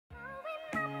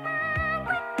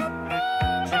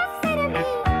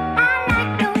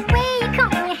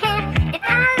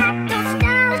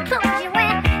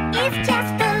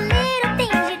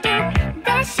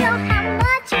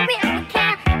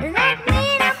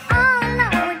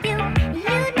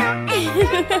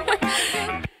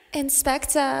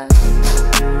Inspector.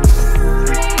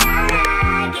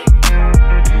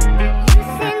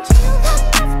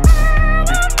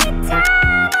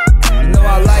 You know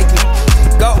I like it.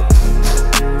 Go.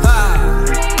 Ha.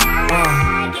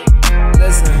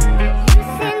 Listen.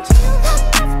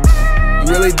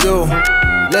 You really do.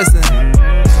 Listen.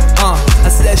 I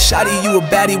said, shawty, you a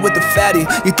baddie with the fatty.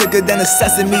 You thicker than a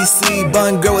sesame seed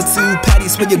bun girl with two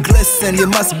patties when you glisten. You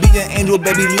must be an angel,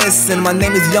 baby, listen. My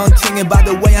name is YoungKing, and by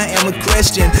the way, I am a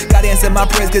Christian. Gotta answer my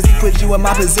prayers, cause he put you in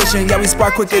my position. Yeah, we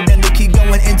spark quicker than the key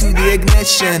going into the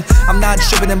ignition. I'm not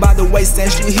tripping, and by the way,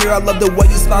 since you here, I love the way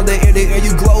you smile, the air,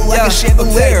 you glow like a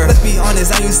chandelier. Let's be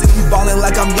honest, I used to be ballin'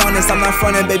 like I'm honest. I'm not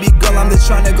frontin', baby girl, I'm just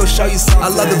trying to go show you something.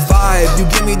 I love the vibe, you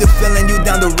give me the feeling, you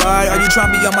down the ride. Are you trying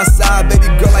to be on my side, baby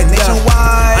girl, like nationwide?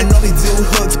 I normally do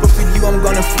hooks, but for you I'm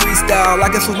gonna freestyle.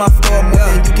 I guess with my floor more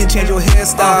than you can change your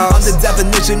hairstyle. I'm the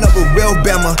definition of a real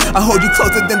bammer. I hold you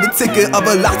closer than the ticket of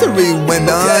a lottery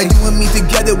winner. You and me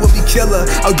together will be killer.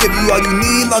 I'll give you all you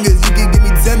need, long as you can give me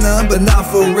dinner, but not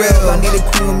for real. I need a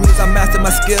queen with me, I master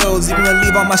my skills. You gonna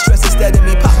leave all my stress instead of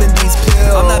me popping these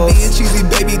pills. I'm not being cheesy,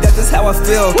 baby, that's just how I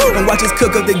feel. And watch us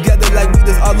cook up together like we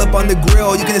just all up on the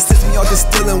grill. You can assist me off the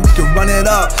still and we can run it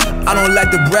up. I don't like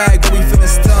to brag, but we finna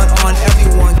stunt on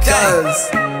everyone, cause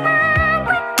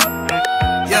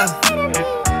yeah,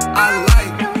 I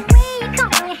like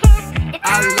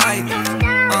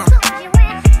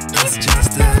It's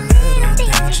just a little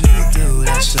thing you do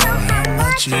that show how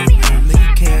much you really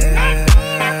care.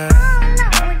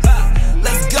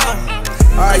 Let's go.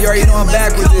 Alright, you already know I'm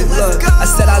back with it. Look, I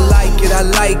said I like it,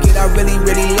 I really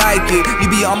like it. You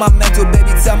be on my mental,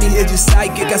 baby, tell me is you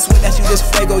psychic? I swear that you just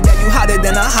frago, yeah, you hotter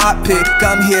than a hot pick.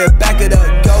 Come here, back it up,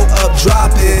 go up,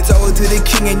 drop it. Throw it to the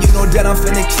king and you know that I'm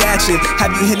finna catch it.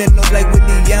 Have you hitting notes like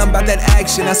Whitney? Yeah, I'm about that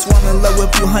action. I swear I'm in love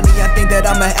with you, honey, I think that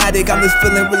I'm an addict. I'm just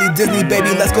feeling really Disney,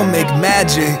 baby, let's go make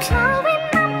magic.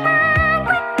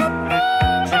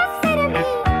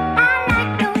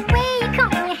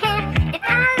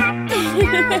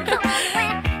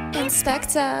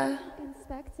 Inspector.